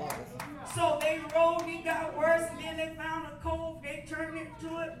 Yeah. So they rowed, it got worse, and then they found a cove, they turned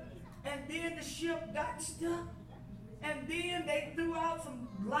into it, and then the ship got stuck. And then they threw out some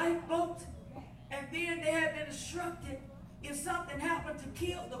lifeboats, and then they had been instructed if something happened to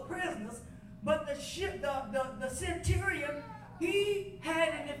kill the prisoners. But the ship, the centurion, he had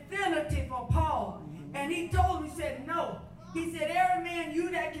an affinity for Paul. And he told him, he said, no. He said, every man,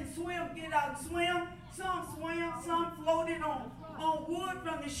 you that can swim, get out and swim. Some swam, some floated on wood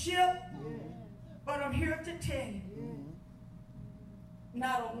from the ship. But I'm here to tell you,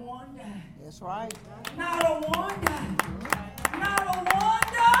 not a one died. That's right. Not a one died. Not a one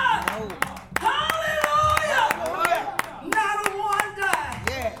died. No. Hallelujah. Not a one died.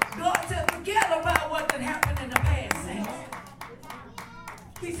 Yeah. God said, forget about what had happened in the past, saints.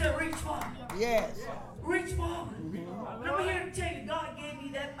 He said, reach forward. Yes. Reach forward. And I'm here to tell you, God gave me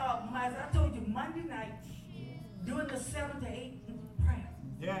that thought. As I told you, Monday night, during the 7 to 8 prayer.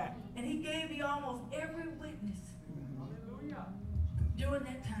 Yeah. And he gave me almost every witness during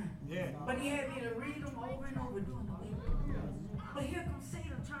that time. Yeah. But he had me to read them over and over during the week. But here comes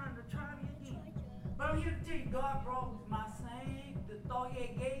Satan trying to try me again. But I'm here to tell you, God brought my the thought he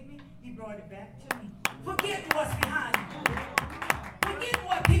had gave me, he brought it back to me. Forget what's behind you. Forget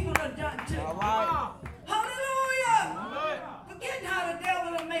what people have done to you. All right. Hallelujah. Forget how the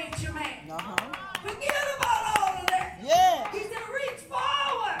devil have made you man. Forget about all of that. Yeah. He said, reach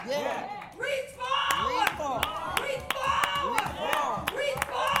forward. Yeah. Reach forward. Reach forward. Reach forward. Reach forward. Reach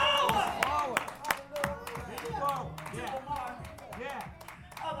forward. Forward. To Yeah. the mark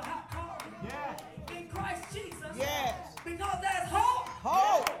Yeah. of the high calling Yeah. in Christ Jesus. Yes. Because there's hope.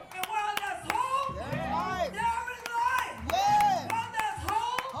 Hope. And while there's hope, That's right. there is life. Yes. While there's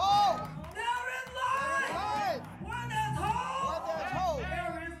hope, Hope. there is life. Right. While there's hope, While there's hope.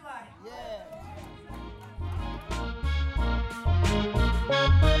 there is life. Yeah.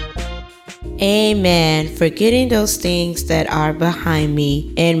 Amen. Forgetting those things that are behind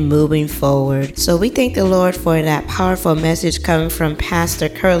me and moving forward. So we thank the Lord for that powerful message coming from Pastor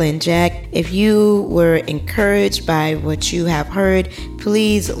Curlin Jack. If you were encouraged by what you have heard,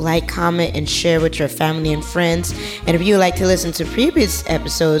 please like, comment, and share with your family and friends. And if you would like to listen to previous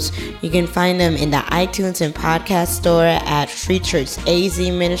episodes, you can find them in the iTunes and podcast store at Free Church AZ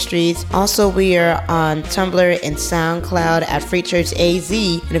Ministries. Also, we are on Tumblr and SoundCloud at Free Church AZ.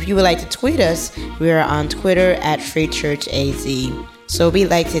 And if you would like to tweet us, we are on Twitter at Free Church AZ. So we'd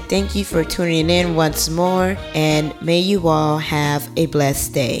like to thank you for tuning in once more, and may you all have a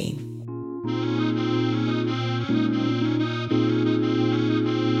blessed day.